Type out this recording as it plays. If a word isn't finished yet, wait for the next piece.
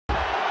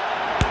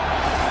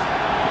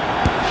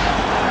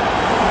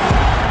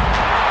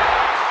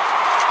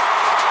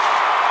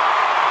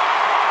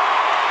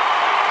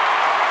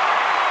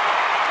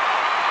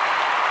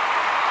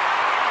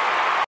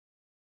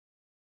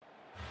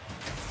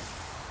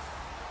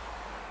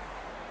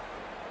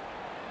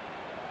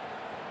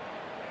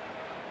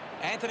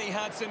Anthony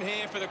Hudson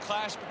here for the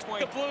clash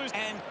between the Blues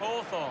and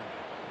Hawthorn.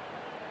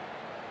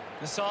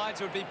 The sides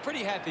would be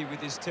pretty happy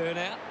with this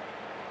turnout.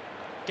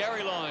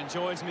 Gary Lyon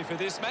joins me for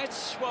this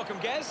match. Welcome,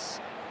 Gaz.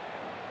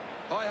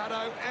 Hi,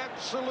 Hutto.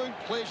 Absolute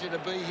pleasure to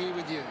be here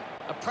with you.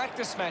 A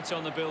practice match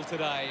on the bill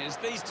today as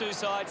these two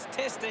sides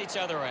test each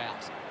other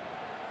out.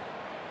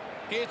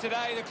 Here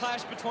today, the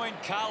clash between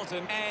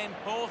Carlton and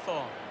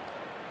Hawthorn.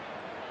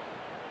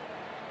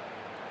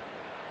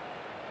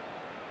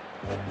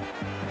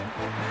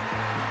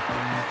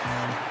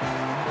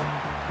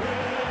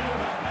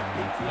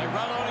 They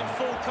run on in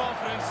full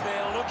confidence.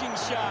 They're looking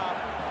sharp,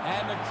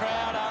 and the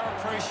crowd are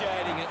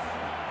appreciating it.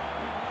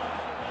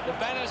 The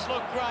banners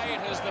look great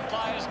as the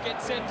players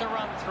get set to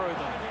run through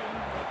them.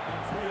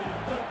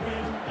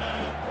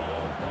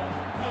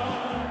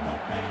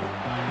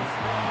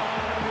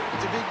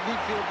 It's a big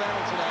midfield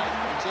battle today.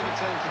 Whichever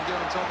team can get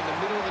on top in the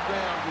middle of the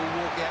ground will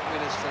walk out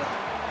winners today.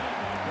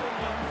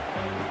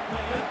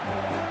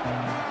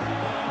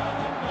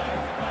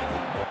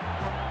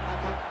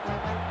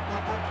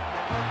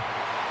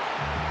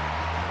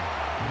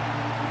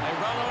 They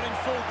run on in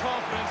full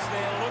confidence.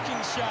 They're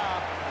looking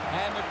sharp,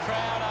 and the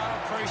crowd are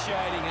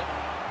appreciating it.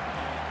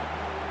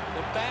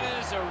 The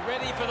banners are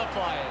ready for the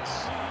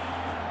players.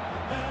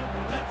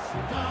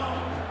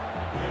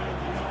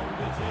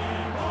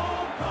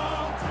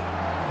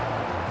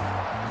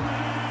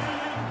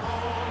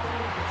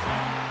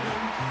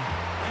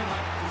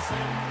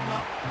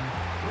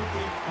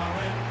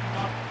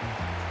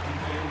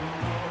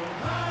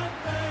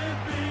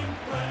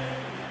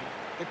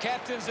 The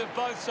captains of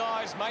both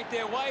sides make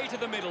their way to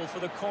the middle for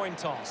the coin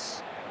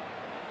toss.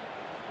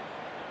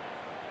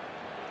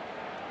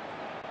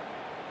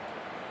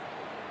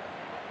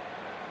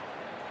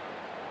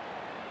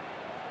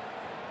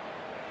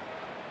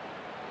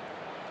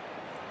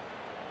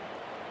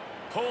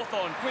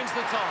 Hawthorn wins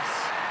the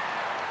toss.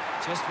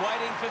 Just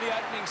waiting for the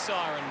opening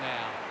siren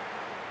now.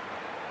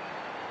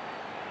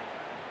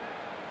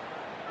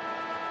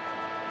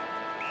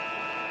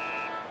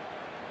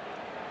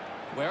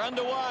 We're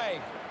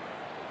underway.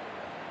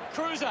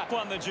 Cruiser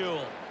won the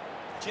duel.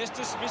 Just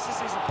dismisses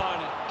his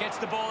opponent.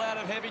 Gets the ball out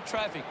of heavy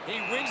traffic.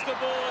 He wins the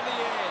ball in the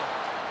air.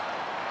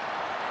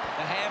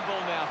 The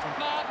handball now from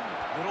Martin.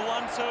 Little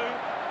 1-2.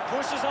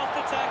 Pushes off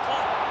the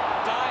tackler.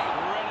 Day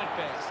read it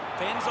best.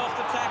 Bends off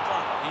the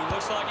tackler. He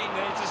looks like he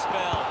needs a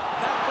spell.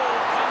 That ball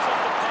comes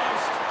off the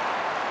post.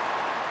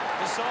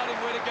 Deciding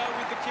where to go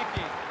with the kick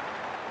in.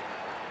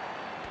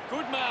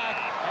 Good mark.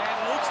 And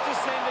looks to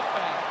send it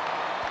back.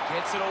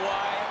 Gets it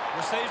away.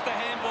 Receives the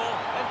handball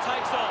and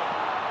takes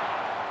off.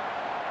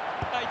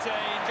 18,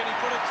 can he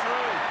put it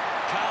through?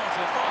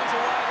 Carlton finds a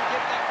way to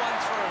get that one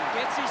through.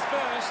 Gets his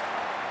first.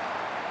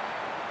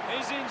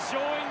 He's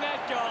enjoying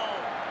that goal.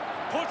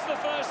 Puts the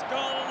first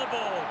goal on the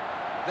board.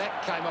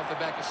 That came off the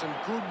back of some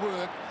good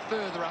work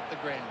further up the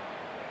ground.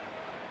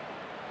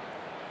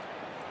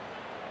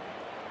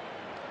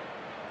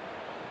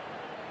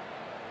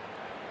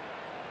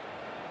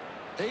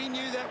 He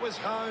knew that was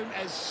home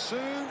as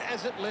soon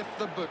as it left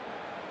the boot.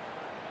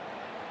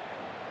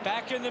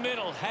 Back in the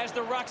middle, has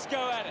the Rucks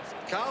go at it.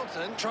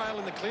 Carlton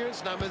trailing the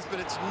clearance numbers, but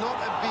it's not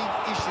a big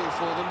issue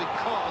for them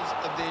because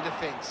of their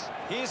defence.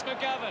 Here's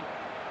McGovern.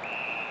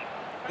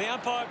 The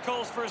umpire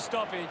calls for a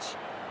stoppage.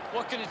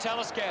 What can you tell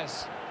us,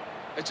 Gaz?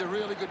 It's a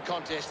really good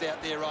contest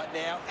out there right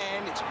now,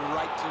 and it's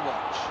great to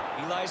watch.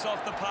 He lays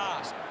off the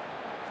pass.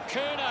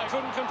 Curnow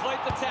couldn't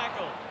complete the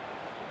tackle.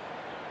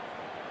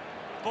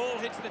 Ball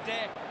hits the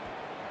deck.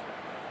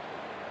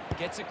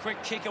 Gets a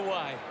quick kick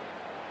away.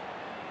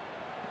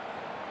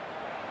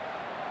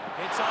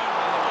 It's over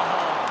in the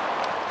behind.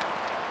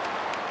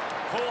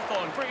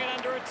 Hawthorn bring it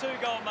under a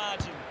 2-goal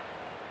margin.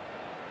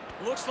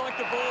 Looks like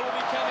the ball will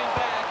be coming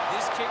back.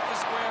 This kick to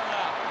square it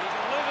up. He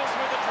delivers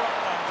with a drop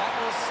back. That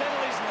will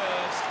settle his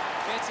nerves.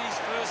 Gets his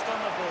first on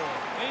the board.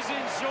 He's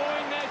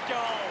enjoying that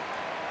goal.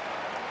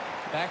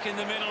 Back in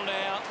the middle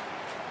now.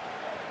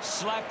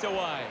 Slapped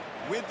away.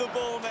 With the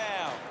ball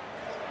now.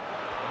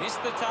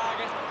 Missed the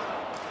target.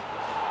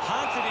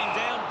 Hunted him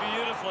down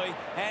beautifully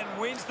and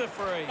wins the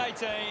free.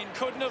 18,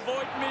 couldn't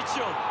avoid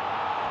Mitchell.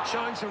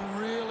 Showing some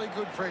really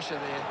good pressure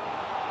there.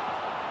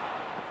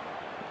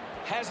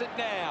 Has it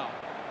now.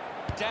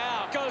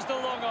 Down goes the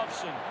long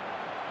option.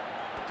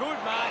 Good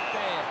mark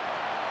there.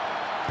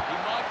 He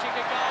might kick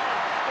a goal.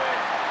 Good.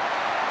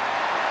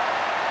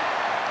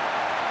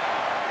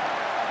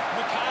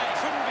 McKay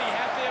couldn't be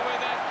happier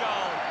with that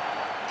goal.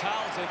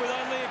 Carlton with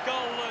only a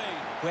goal lead.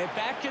 We're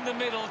back in the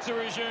middle to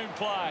resume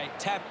play.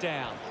 Tap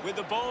down. With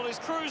the ball is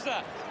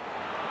Cruiser.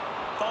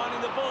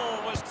 Finding the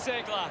ball was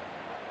Segler.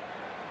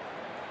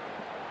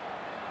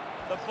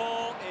 The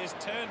ball is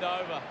turned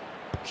over.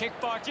 Kick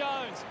by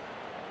Jones.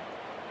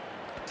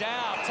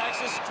 Dow takes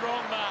a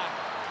strong mark.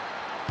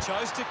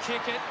 Chose to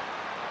kick it.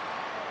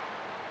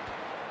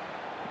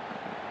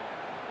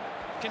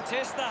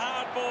 Contest the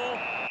hard ball.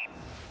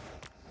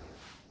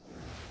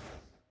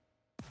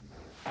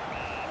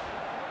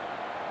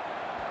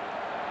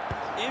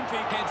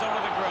 Impey heads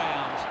onto the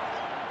ground.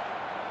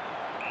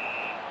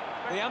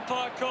 The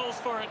umpire calls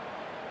for it.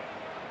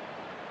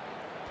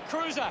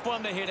 Cruiser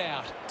won the hit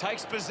out.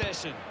 Takes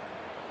possession.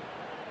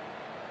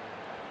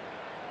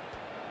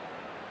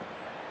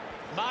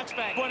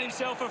 Marchbank won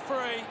himself a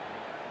free.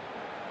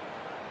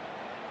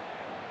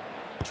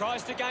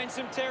 Tries to gain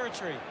some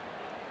territory.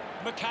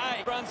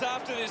 McKay runs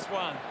after this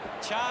one.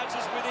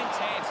 Charges with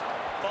intent.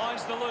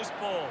 Finds the loose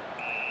ball.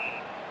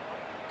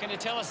 Can you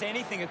tell us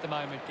anything at the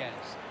moment, Gaz?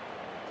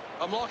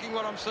 I'm liking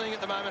what I'm seeing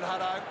at the moment,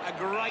 Hutto. A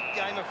great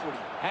game of footy.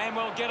 And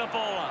we'll get a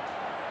ball up.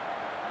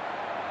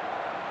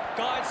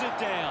 Guides it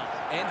down.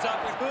 Ends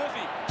up with Murphy.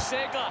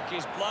 Segler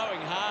is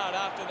blowing hard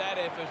after that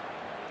effort.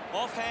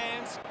 Off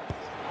hands.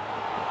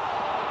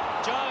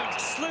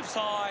 Jones slips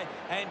high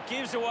and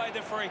gives away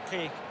the free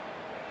kick.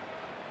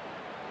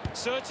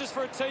 Searches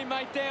for a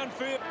teammate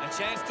downfield. A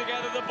chance to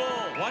gather the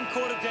ball. 1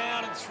 quarter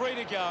down and 3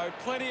 to go.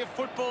 Plenty of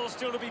football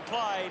still to be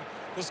played.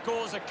 The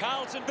scores are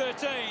Carlton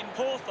 13,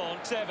 Hawthorn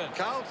 7.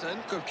 Carlton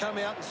could have come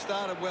out and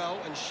started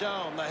well and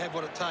shown they have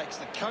what it takes.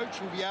 The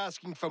coach will be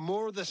asking for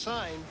more of the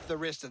same for the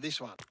rest of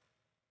this one.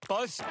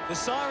 Both the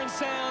siren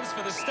sounds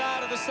for the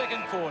start of the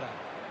second quarter.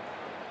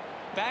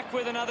 Back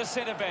with another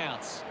centre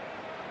bounce.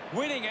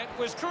 Winning it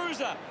was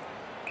Cruiser.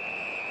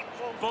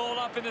 Ball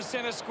up in the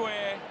centre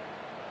square.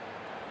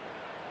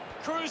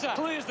 Cruiser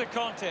clears the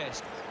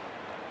contest.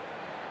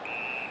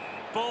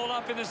 Ball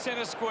up in the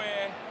centre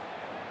square.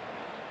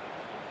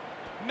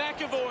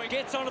 McAvoy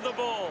gets onto the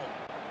ball.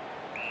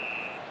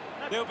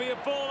 There'll be a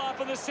ball up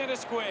in the centre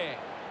square.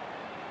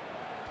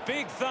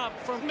 Big thump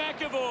from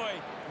McAvoy.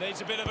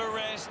 Needs a bit of a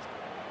rest.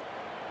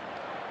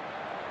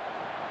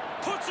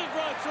 Puts it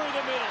right through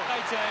the middle.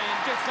 18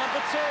 gets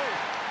number 2.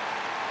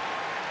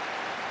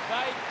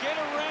 They get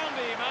around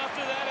him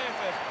after that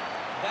effort.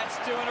 That's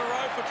 2 in a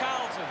row for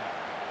Carlton.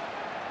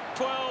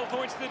 12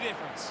 points the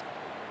difference.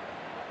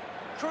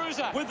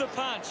 Cruiser with the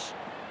punch.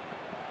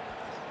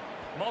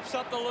 Mops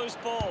up the loose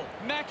ball.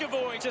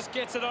 McAvoy just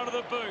gets it onto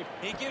the boot.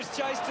 He gives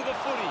chase to the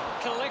footy.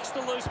 Collects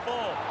the loose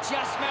ball.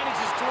 Just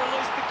manages to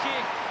release the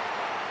kick.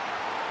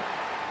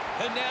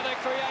 And now they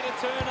create a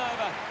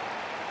turnover.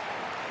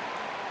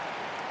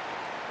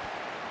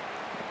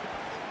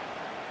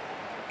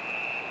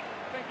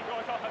 Thank you,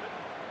 guys. I'll have it.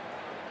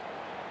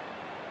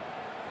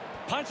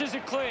 Punches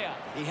it clear.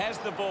 He has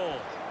the ball.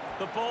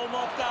 The ball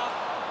mopped up.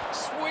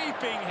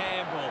 Sweeping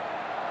handball.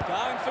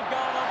 Going for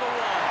goal number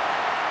 1.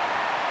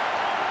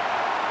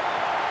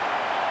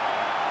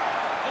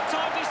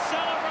 Time to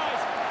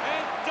celebrate,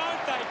 and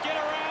don't they get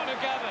around to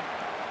Gavin.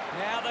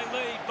 Now they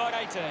lead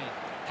by 18.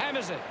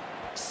 Hammers it.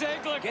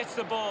 Segler gets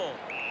the ball.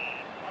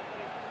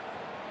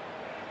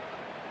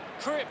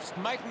 Cripps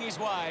making his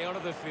way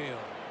onto the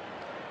field.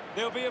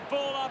 There'll be a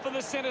ball up in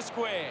the centre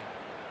square.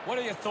 What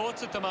are your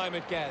thoughts at the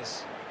moment,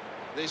 Gaz?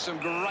 There's some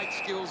great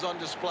skills on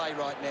display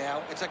right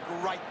now. It's a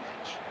great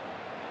match.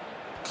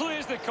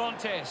 Clears the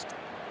contest.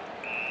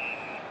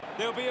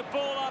 There'll be a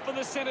ball up in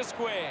the centre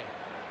square.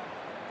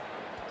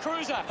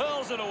 Cruiser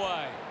hurls it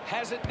away.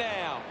 Has it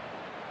now.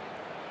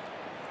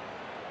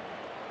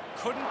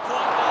 Couldn't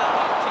quite nail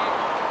that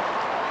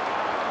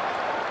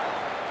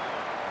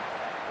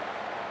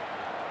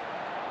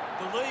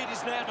kick. The lead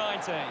is now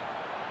 19.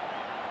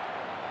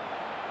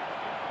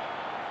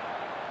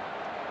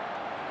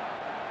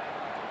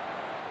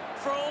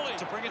 Frawley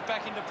to bring it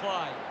back into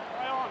play.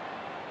 Play on.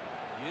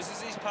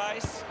 Uses his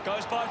pace.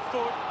 Goes by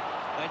foot.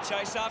 They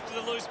chase after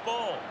the loose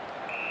ball.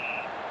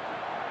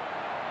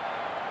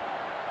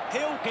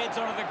 Hill heads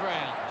onto the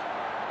ground.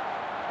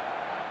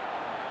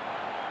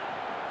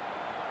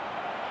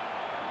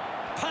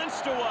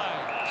 Punched away.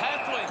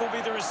 Hatley will be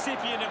the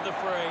recipient of the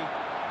free.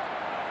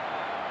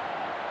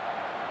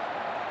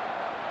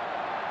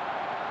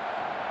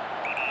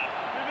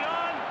 Moving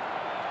on.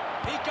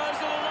 He goes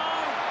it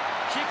alone.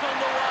 Kick on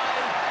the way.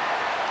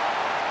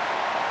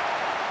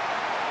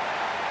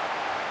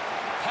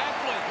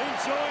 Hatley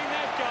enjoying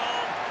that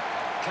goal.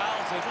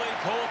 Carlton lead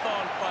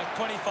Hawthorn by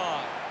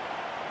 25.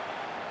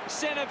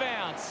 Centre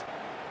bounce.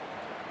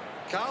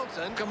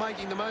 Carlton are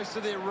making the most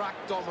of their ruck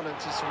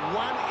dominance. It's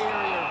one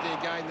area of their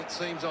game that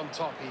seems on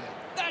top here.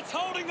 That's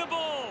holding the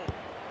ball.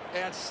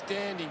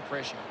 Outstanding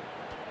pressure.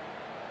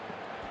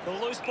 The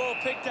loose ball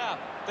picked up.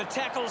 The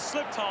tackle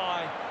slipped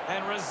high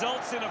and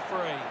results in a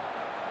free.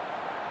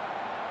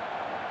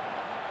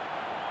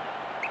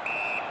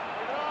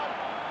 Moving on.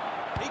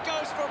 He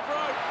goes for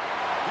broke.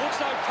 Looks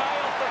okay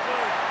off the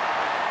boot.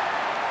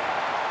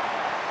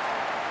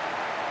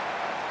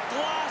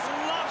 Glass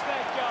loves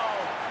that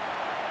goal.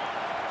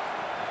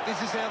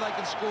 This is how they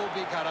can score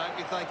big, Hutto.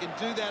 If they can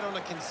do that on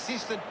a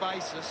consistent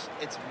basis,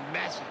 it's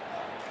massive.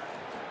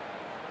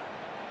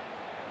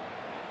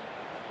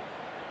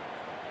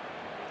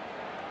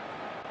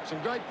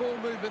 Some great ball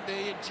movement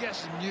there. You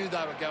just knew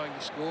they were going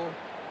to score.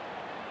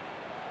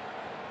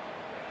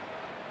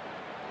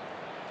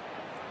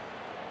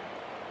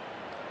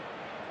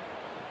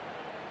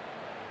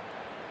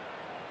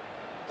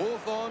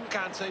 Hawthorn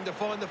can't seem to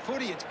find the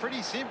footy. It's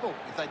pretty simple.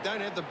 If they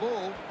don't have the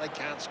ball, they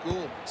can't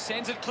score.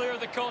 Sends it clear of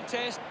the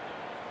contest.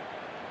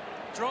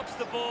 Drops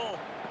the ball.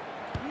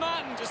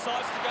 Martin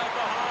decides to go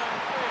for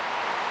home.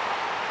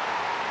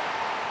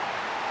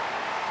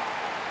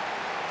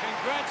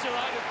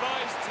 Congratulated by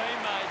his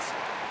teammates.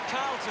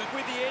 Carlton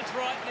with the edge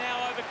right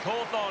now over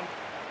Hawthorn.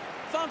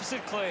 Thumps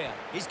it clear.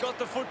 He's got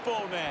the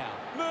football now.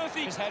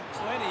 Murphy has had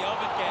plenty of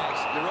it,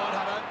 Gaz. You're right,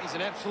 Hutto. He's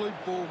an absolute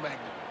ball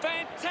magnet.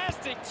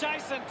 Fantastic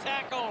chase and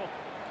tackle.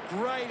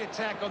 Great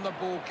attack on the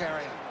ball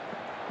carrier.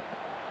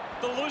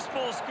 The loose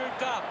ball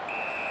scooped up.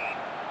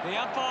 The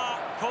umpire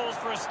calls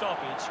for a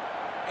stoppage.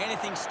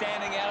 Anything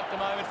standing out at the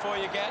moment for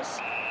you, Gaz?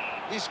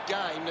 This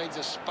game needs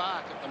a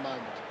spark at the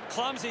moment.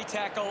 Clumsy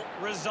tackle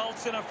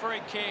results in a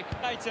free kick.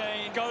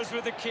 18 goes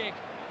with the kick.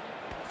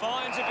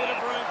 Finds a bit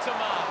of room to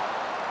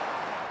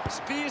mark.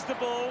 Spears the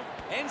ball.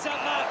 Ends up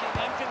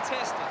marking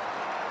uncontested.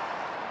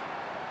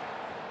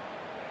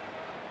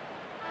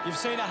 You've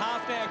seen a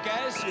half now,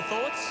 Gaz. Your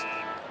thoughts?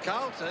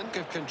 Carlton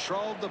have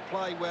controlled the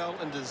play well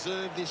and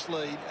deserve this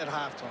lead at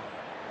halftime.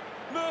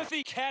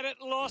 Murphy had it,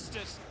 lost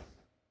it.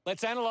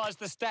 Let's analyse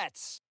the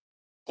stats.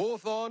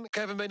 Hawthorn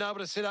haven't been able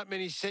to set up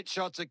many set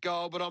shots at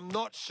goal, but I'm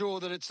not sure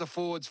that it's the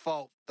forward's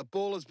fault. The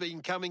ball has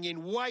been coming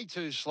in way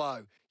too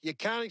slow. You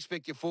can't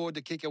expect your forward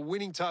to kick a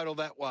winning total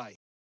that way.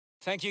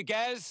 Thank you,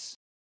 Gaz.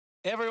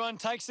 Everyone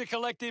takes a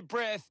collective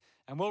breath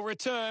and we'll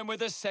return with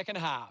the second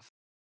half.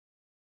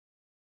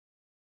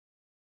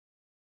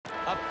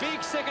 A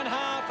big second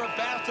half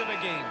about to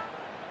begin.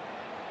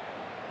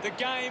 The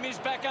game is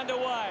back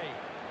underway.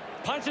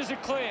 Punches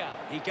it clear.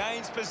 He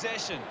gains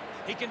possession.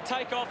 He can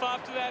take off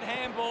after that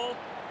handball.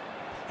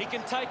 He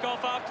can take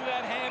off after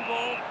that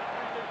handball.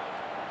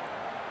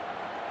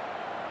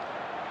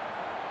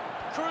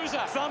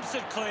 Cruiser thumps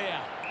it clear.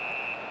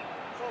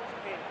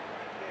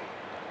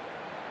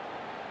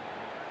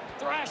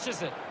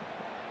 Thrashes it.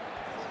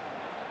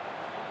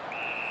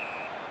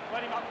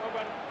 Run him up, well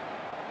run.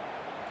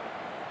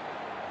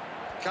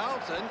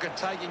 Carlton are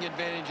taking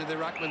advantage of the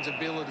ruckman's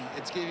ability.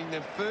 It's giving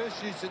them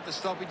first use at the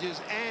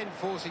stoppages and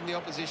forcing the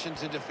opposition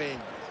to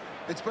defend.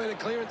 It's been a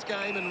clearance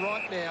game, and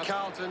right now,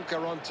 Carlton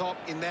are on top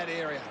in that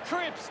area.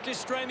 Cripps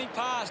just streaming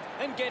past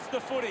and gets the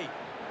footy.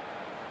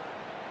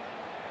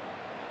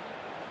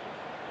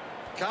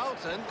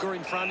 Carlton are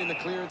in front in the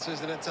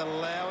clearances, and it's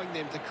allowing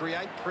them to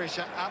create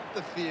pressure up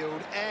the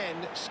field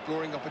and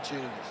scoring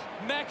opportunities.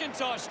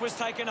 McIntosh was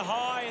taken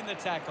high in the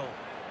tackle.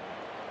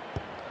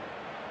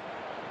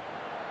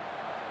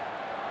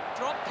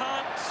 Drop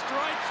punt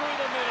straight through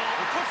the middle.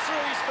 He puts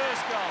through his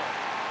first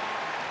goal.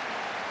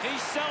 He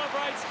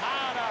celebrates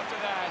hard after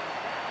that.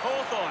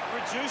 Hawthorn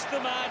reduced the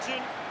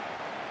margin.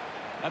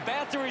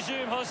 About to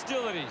resume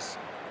hostilities.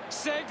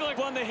 Segler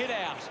won the hit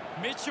out.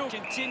 Mitchell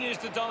continues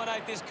to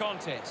dominate this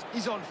contest.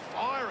 He's on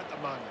fire at the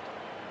moment.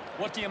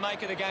 What do you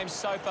make of the game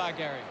so far,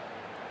 Gary?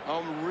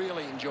 I'm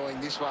really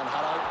enjoying this one,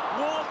 Hutto.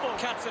 Warple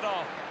cuts it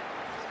off.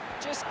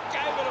 Just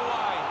gave it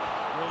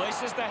away.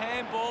 Releases the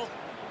handball.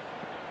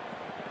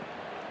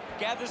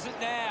 Gathers it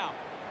now.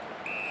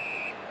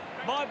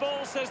 My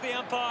ball, says the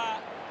umpire.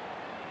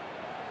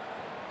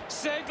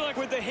 Segler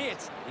with the hit.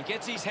 He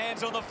gets his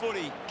hands on the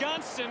footy.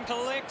 Gunston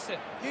collects it,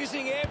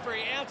 using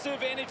every ounce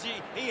of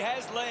energy he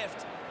has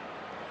left.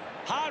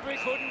 Hardwick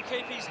couldn't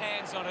keep his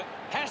hands on it.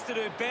 Has to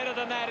do better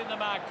than that in the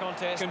mark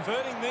contest.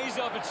 Converting these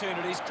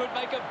opportunities could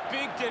make a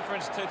big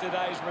difference to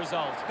today's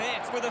result.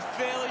 Betts with a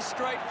fairly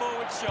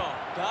straightforward shot.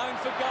 Going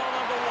for goal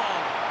number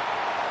one.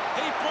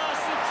 He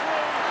blasts it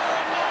through for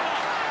another.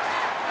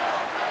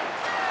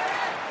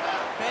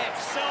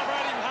 Betts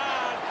celebrating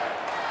hard.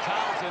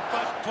 Carlton,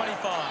 but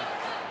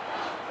 25.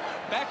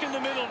 Back in the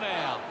middle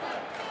now.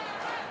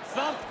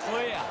 Thump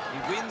clear.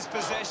 He wins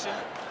possession.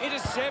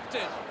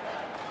 Intercepted.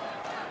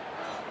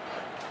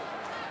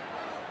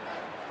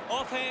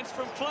 Off hands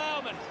from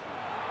Plowman.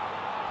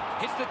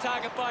 Hits the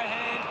target by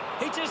hand.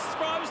 He just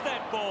throws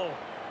that ball.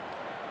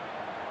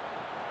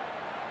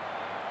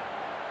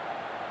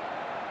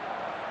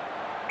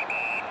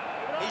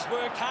 He's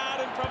worked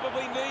hard and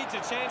probably needs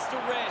a chance to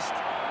rest.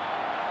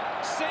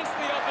 Sensed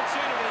the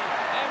opportunity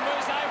and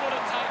was able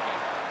to take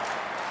it.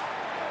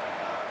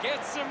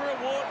 Gets some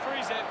reward for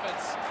his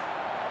efforts.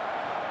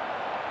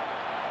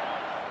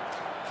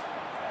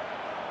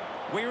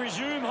 We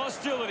resume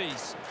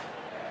hostilities.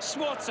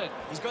 Swats it.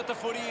 He's got the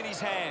footy in his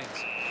hands.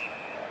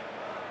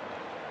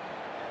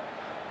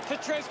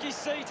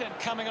 Petrevsky-Seaton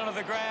coming onto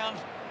the ground.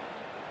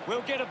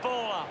 We'll get a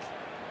ball up.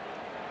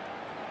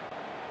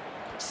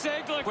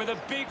 Segler with a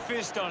big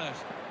fist on it.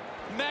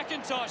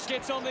 McIntosh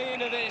gets on the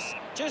end of this.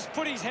 Just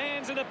put his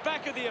hands in the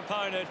back of the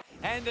opponent,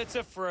 and it's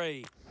a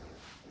free.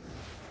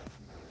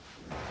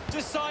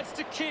 Decides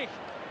to kick.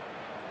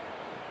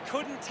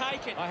 Couldn't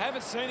take it. I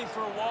haven't seen him for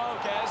a while,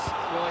 Gaz.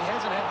 Well, he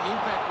hasn't had the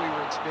impact we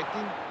were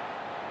expecting.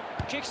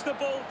 Kicks the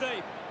ball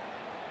deep.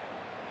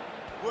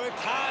 Worked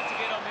hard to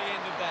get on the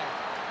end of that.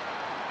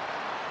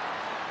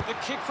 The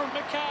kick from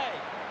McKay.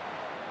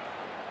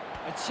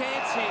 A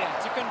chance here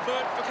to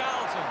convert for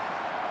Carlton.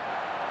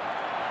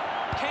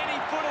 Can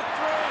he put it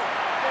through?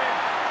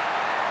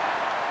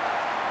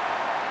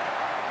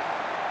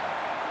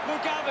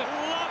 McGovern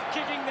loved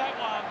kicking that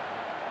one.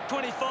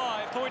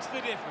 25 points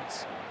the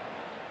difference.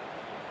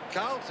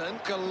 Carlton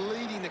are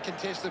leading the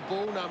contested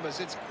ball numbers.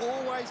 It's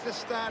always the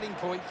starting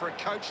point for a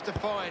coach to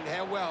find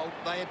how well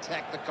they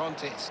attack the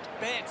contest.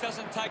 Betts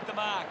doesn't take the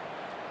mark.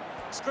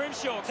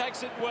 Scrimshaw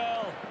takes it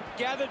well.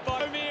 Gathered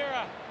by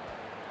O'Meara.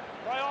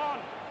 Play on.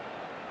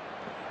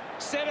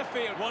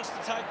 Setterfield wants to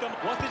take them.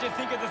 What did you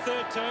think of the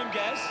third term,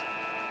 Gaz?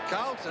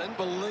 Carlton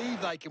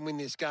believe they can win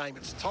this game.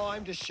 It's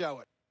time to show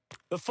it.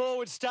 The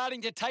forward's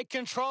starting to take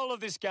control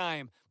of this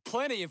game.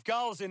 Plenty of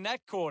goals in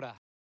that quarter.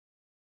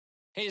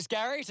 Here's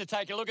Gary to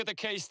take a look at the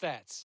key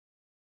stats.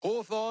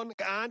 Hawthorn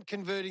aren't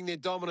converting their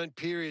dominant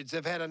periods.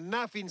 They've had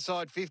enough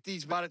inside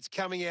 50s, but it's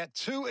coming out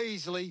too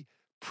easily.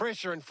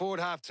 Pressure and forward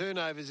half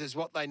turnovers is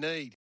what they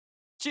need.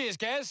 Cheers,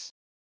 Gaz.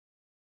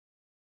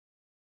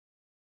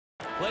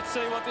 Let's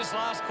see what this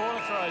last quarter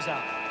throws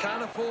up.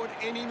 Can't afford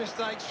any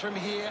mistakes from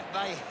here.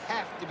 They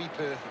have to be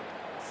perfect.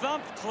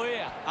 Thumped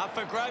clear. Up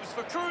for grabs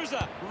for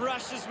Cruiser.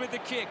 Rushes with the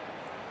kick.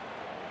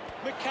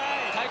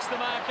 McKay takes the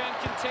mark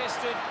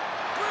uncontested.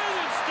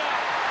 Brilliant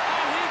stuff.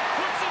 And he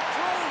puts it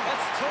through.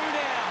 That's two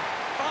now.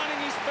 Finding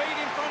his feet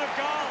in front of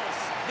goals.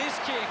 This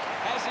kick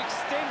has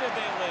extended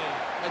their lead.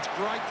 It's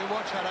great to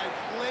watch, Hutto.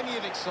 Plenty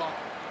of excitement.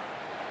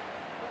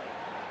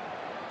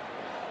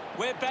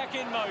 We're back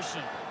in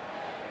motion.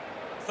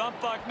 Thump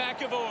by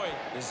McAvoy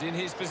is in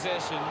his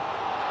possession.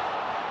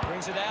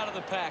 Brings it out of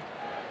the pack.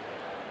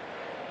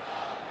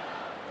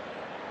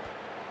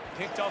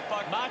 Picked off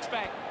by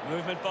Marchbank.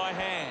 Movement by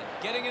hand.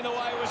 Getting in the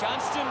way was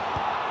Johnston.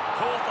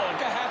 Hawthorn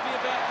happy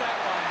about that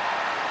one.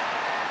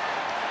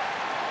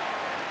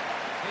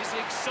 He's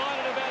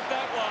excited about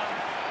that one.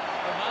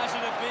 The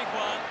margin a big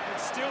one, but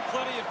still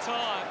plenty of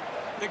time.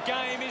 The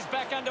game is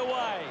back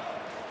underway.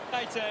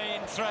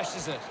 18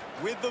 thrashes it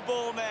with the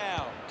ball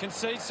now.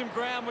 Concedes some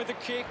ground with the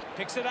kick.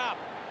 Picks it up.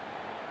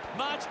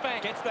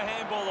 Marchbank gets the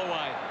handball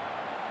away.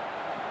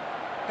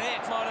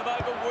 Betts might have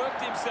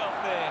overworked himself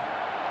there.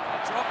 A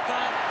drop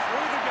punt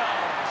through the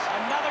goals.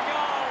 Another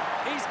goal.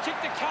 He's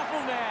kicked a couple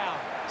now.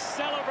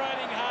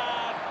 Celebrating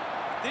hard.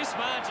 This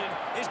margin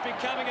is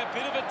becoming a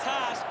bit of a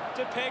task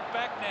to peg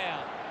back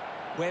now.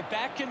 We're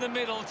back in the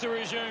middle to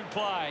resume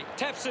play.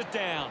 Taps it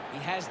down. He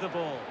has the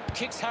ball.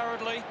 Kicks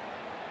hurriedly.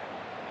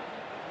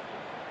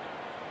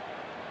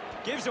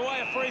 Gives away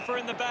a free-for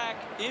in the back.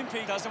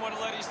 Impey doesn't want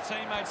to let his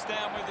teammates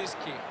down with this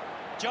kick.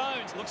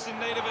 Jones looks in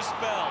need of a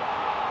spell.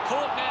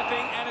 Caught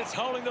napping, and it's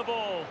holding the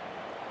ball.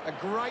 A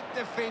great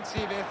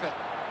defensive effort.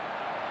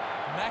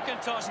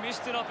 McIntosh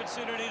missed an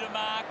opportunity to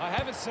mark. I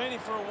haven't seen him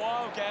for a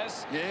while,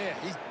 Gaz. Yeah,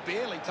 he's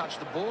barely touched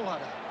the ball,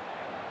 Hutto.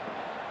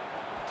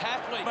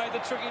 Tapley made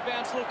the tricky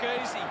bounce look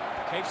easy.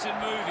 Keeps it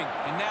moving.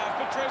 And now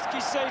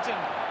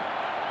Petrevski-Seaton.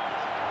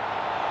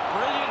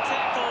 Brilliant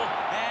tackle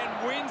and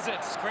wins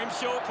it.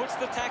 Scrimshaw puts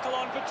the tackle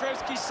on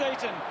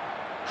Petrevski-Seaton.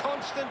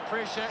 Constant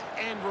pressure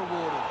and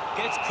rewarded.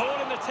 Gets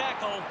caught in the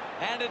tackle,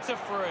 and it's a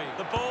free.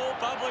 The ball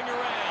bubbling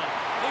around.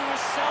 He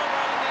was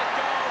celebrating that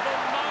goal the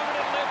moment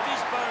it left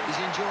his boot.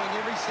 He's enjoying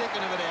every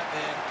second of it out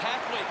there.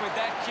 Tapley with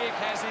that kick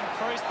has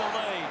increased the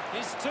lead.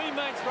 His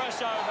teammates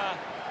rush over.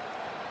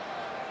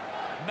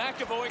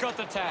 McAvoy got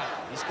the tap.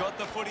 He's got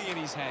the footy in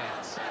his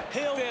hands.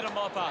 He'll there to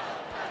mop up.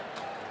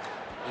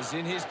 Is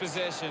in his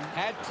possession.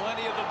 Had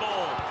plenty of the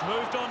ball.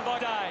 Moved on by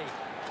Day.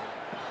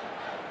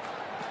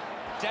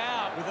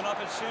 Down with an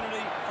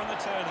opportunity from the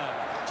turnover.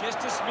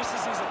 Just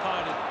dismisses his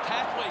opponent.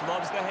 Tapley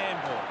lobs the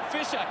handball.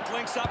 Fisher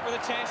links up with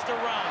a chance to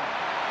run.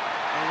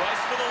 A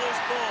race for the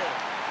loose ball.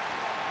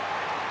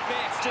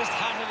 Betts just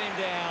hunted him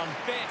down.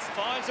 Betts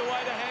finds a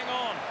way to hang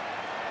on.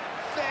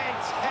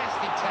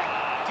 Fantastic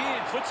tackle.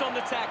 Gibb puts on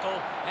the tackle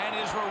and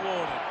is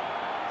rewarded.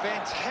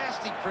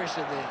 Fantastic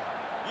pressure there.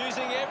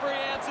 Using every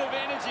ounce of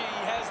energy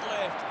he has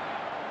left.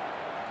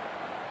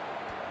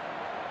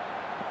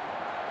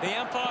 The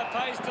umpire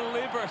pays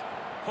deliberate.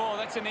 Oh,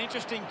 that's an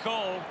interesting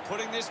call.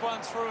 Putting this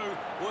one through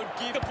would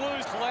give the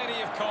Blues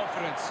plenty of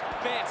confidence.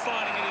 Betts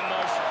finding it in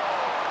motion.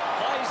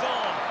 Plays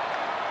on.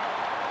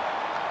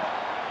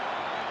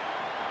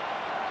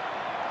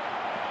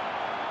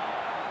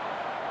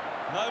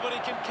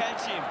 Nobody can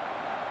catch him.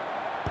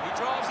 He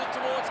drives it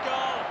towards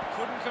goal.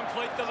 Couldn't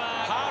complete the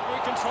mark.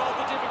 Hardwick controlled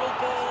the difficult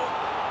ball.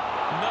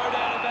 No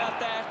doubt about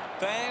that.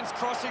 Fans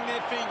crossing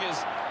their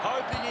fingers,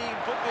 hoping he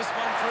can put this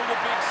one through the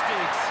big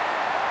sticks.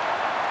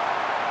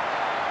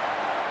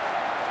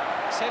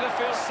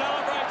 Setterfield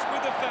celebrates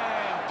with the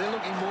fan. They're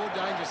looking more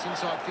dangerous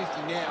inside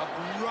 50 now.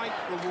 Great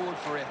reward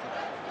for effort.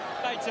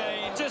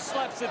 18 just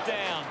slaps it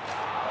down.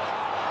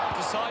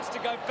 Decides to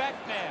go back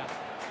now.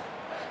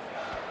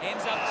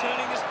 Ends up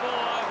turning this ball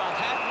over.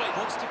 Tapley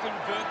looks to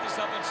convert this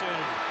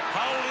opportunity.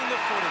 Holding the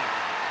footy.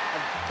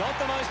 Not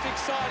the most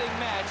exciting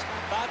match,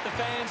 but the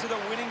fans of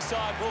the winning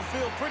side will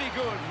feel pretty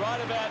good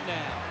right about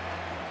now.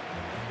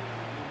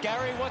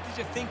 Gary, what did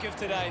you think of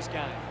today's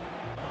game?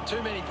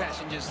 Too many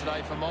passengers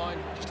today for mine.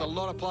 Just a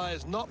lot of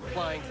players not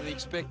playing to the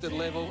expected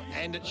level,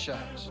 and it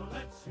shows.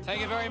 Thank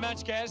you very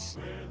much, Gaz.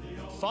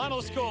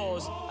 Final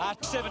scores are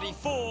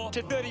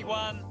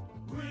 74-31.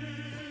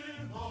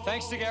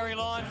 Thanks to Gary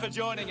Lyon for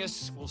joining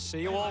us. We'll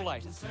see you all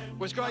later. It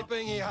was great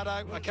being here,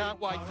 Hutto. I can't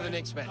wait for the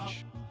next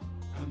match.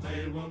 and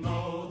they will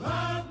know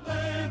that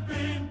they've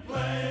been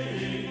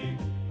playing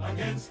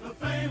against the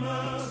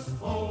famous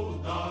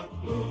old dark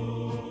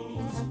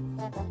blues.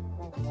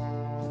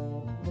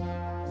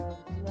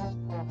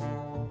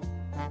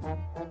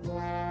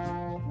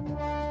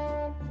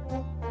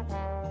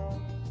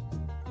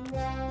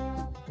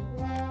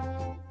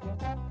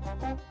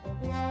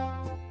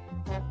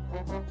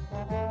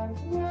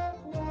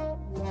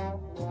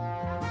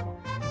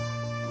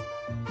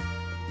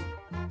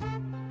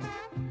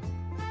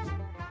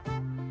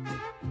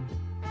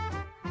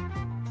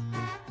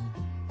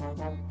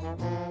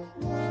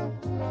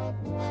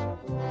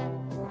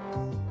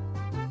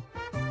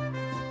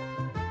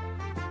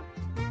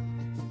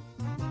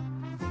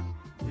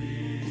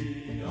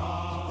 We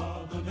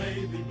are the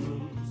Navy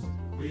Blues.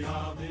 We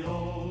are the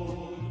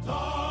old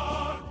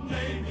dark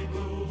Navy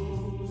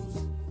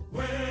Blues.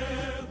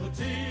 We're the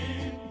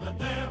team that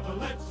never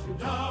lets you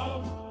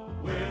down.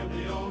 We're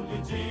the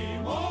only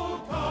team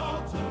old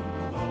Carlton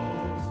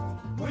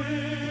knows.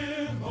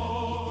 With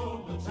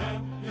all the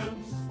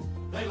champions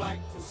they like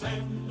to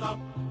send up,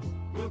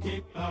 we'll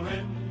keep our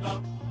end